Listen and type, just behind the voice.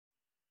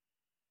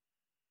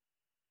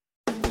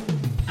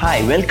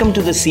Hi, welcome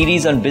to the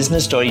series on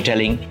business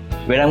storytelling,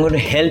 where I'm going to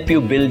help you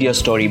build your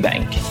story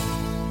bank.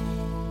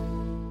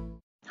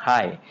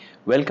 Hi,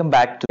 welcome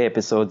back to the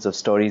episodes of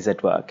Stories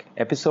at Work,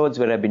 episodes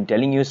where I've been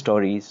telling you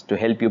stories to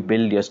help you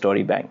build your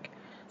story bank,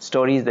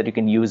 stories that you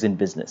can use in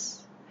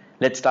business.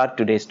 Let's start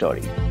today's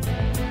story.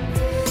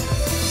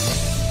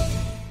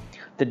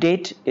 The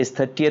date is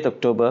 30th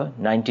October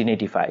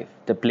 1985.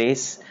 The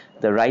place,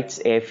 the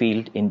Wrights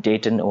Airfield in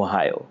Dayton,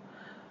 Ohio.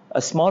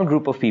 A small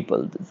group of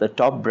people, the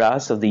top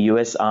brass of the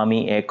US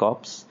Army Air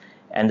Corps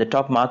and the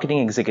top marketing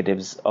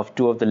executives of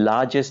two of the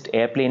largest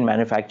airplane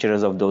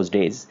manufacturers of those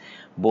days,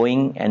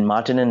 Boeing and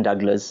Martin &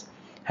 Douglas,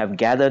 have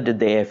gathered at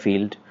the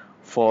airfield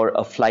for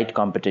a flight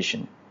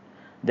competition.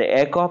 The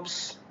Air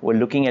Corps were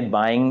looking at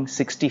buying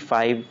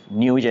 65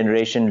 new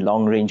generation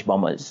long-range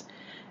bombers,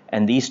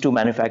 and these two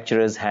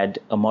manufacturers had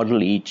a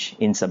model each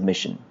in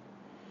submission.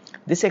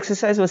 This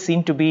exercise was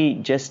seen to be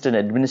just an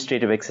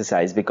administrative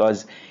exercise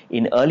because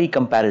in early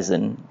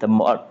comparison, the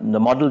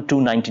Model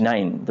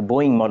 299, the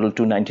Boeing Model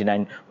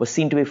 299 was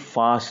seen to be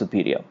far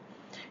superior.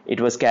 It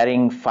was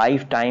carrying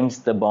 5 times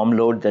the bomb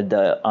load that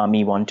the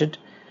Army wanted.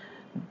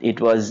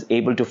 It was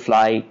able to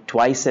fly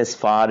twice as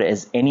far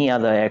as any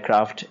other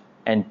aircraft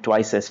and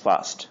twice as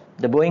fast.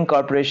 The Boeing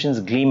Corporation's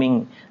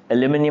gleaming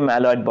aluminum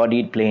alloyed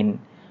bodied plane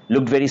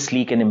looked very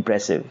sleek and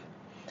impressive.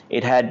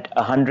 It had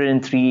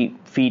 103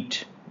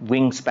 feet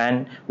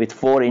wingspan with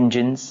 4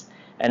 engines,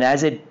 and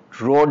as it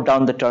roared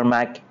down the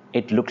tarmac,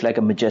 it looked like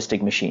a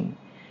majestic machine.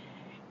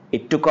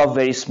 It took off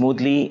very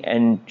smoothly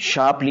and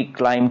sharply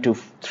climbed to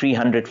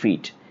 300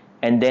 feet,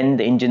 and then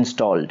the engine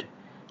stalled.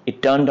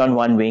 It turned on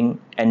one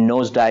wing and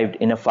nosedived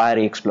in a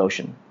fiery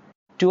explosion.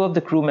 2 of the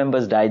crew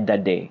members died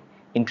that day,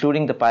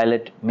 including the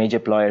pilot, Major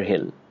Ployer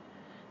Hill.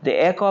 The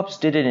Air Corps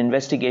did an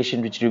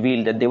investigation which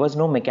revealed that there was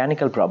no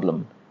mechanical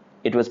problem.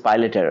 It was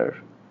pilot error.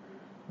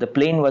 The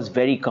plane was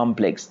very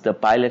complex. The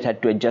pilot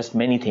had to adjust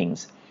many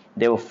things.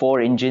 There were 4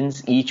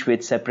 engines, each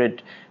with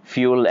separate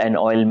fuel and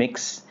oil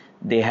mix.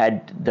 They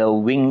had the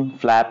wing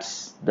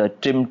flaps, the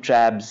trim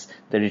tabs,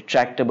 the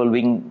retractable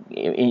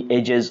wing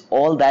edges.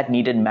 All that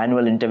needed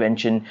manual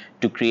intervention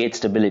to create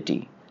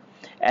stability.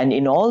 And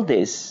in all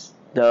this,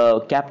 the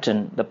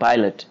captain, the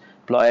pilot,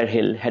 Ployer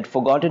Hill, had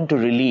forgotten to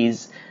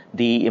release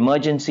the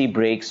emergency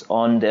brakes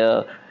on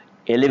the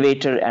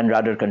elevator and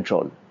rudder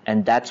control.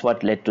 And that's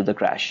what led to the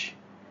crash.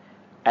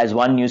 As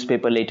one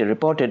newspaper later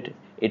reported,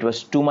 it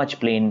was too much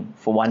plane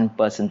for one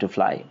person to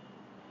fly.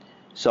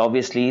 So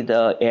obviously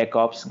the Air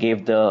Corps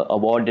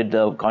awarded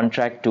the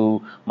contract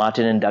to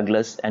Martin &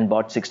 Douglas and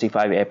bought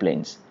 65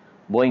 airplanes.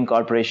 Boeing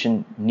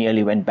Corporation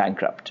nearly went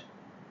bankrupt.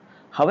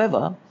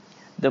 However,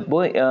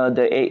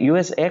 the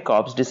US Air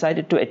Corps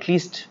decided to at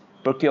least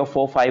procure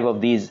 4 or 5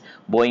 of these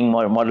Boeing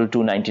Model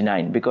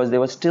 299 because there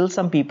were still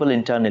some people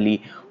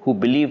internally who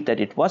believed that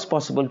it was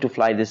possible to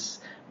fly this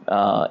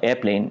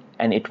airplane,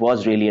 and it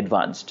was really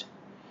advanced.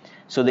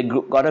 So they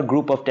got a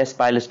group of test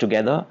pilots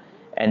together,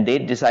 and they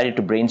decided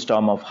to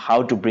brainstorm of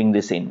how to bring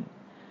this in.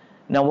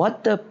 Now,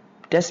 what the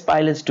test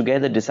pilots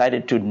together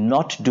decided to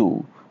not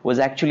do was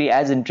actually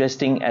as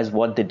interesting as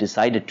what they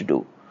decided to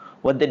do.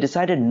 What they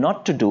decided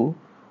not to do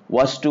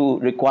was to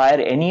require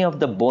any of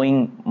the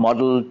Boeing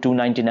Model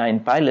 299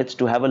 pilots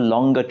to have a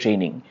longer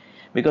training,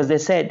 because they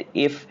said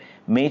if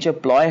Major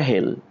Ployer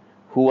Hill,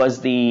 who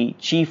was the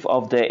chief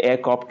of the Air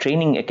Corps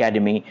Training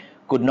Academy,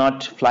 could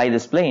not fly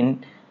this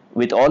plane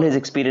with all his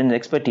experience and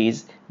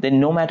expertise, then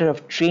no matter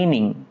of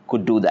training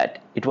could do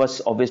that. It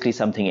was obviously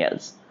something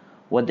else.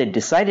 What they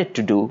decided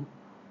to do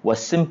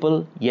was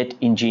simple yet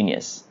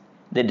ingenious.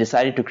 They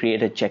decided to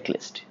create a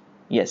checklist.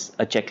 Yes,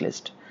 a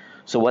checklist.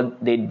 So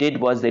what they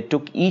did was they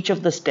took each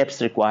of the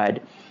steps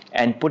required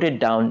and put it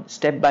down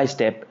step by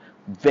step,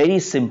 very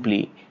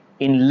simply,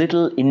 in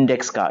little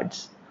index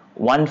cards.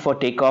 One for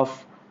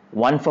takeoff,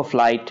 one for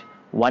flight,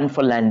 one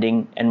for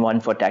landing, and one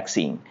for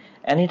taxiing.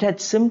 And it had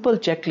simple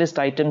checklist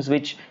items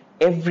which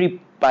every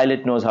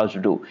pilot knows how to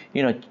do.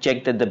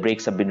 Check that the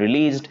brakes have been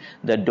released,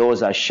 the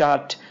doors are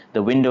shut,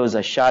 the windows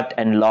are shut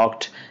and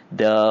locked,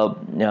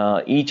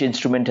 each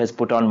instrument has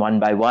put on one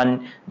by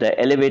one, the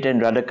elevator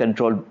and rudder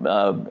control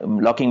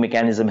locking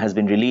mechanism has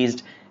been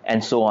released,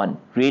 and so on.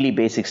 Really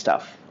basic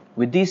stuff.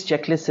 With these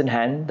checklists in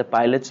hand, the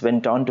pilots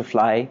went on to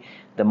fly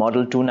the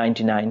Model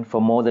 299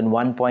 for more than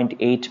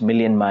 1.8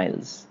 million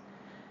miles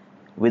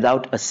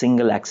without a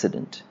single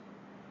accident.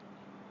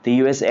 The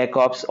US Air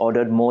Corps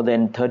ordered more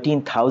than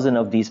 13,000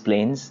 of these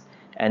planes,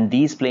 and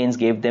these planes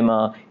gave them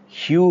a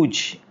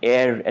huge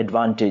air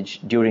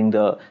advantage during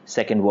the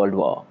Second World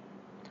War.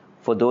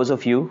 For those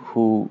of you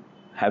who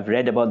have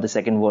read about the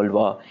Second World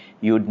War,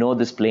 you would know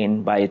this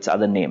plane by its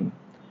other name,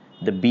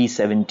 the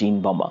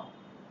B-17 bomber.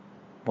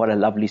 What a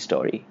lovely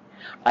story.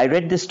 I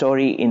read this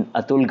story in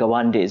Atul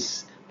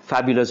Gawande's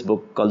fabulous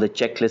book called The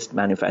Checklist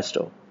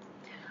Manifesto.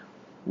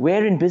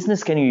 Where in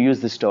business can you use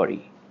this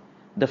story?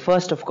 The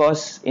first, of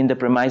course, in the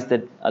premise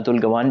that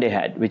Atul Gawande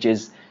had, which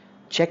is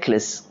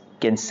checklists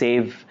can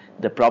save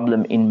the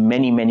problem in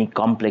many, many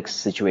complex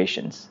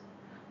situations.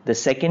 The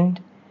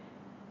second,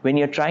 when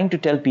you're trying to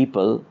tell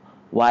people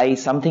why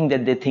something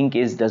that they think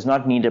does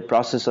not need a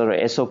processor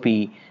or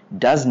SOP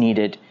does need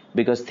it,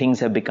 because things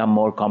have become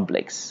more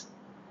complex.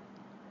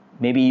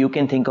 Maybe you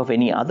can think of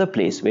any other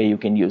place where you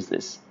can use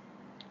this.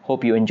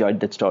 Hope you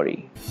enjoyed that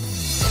story.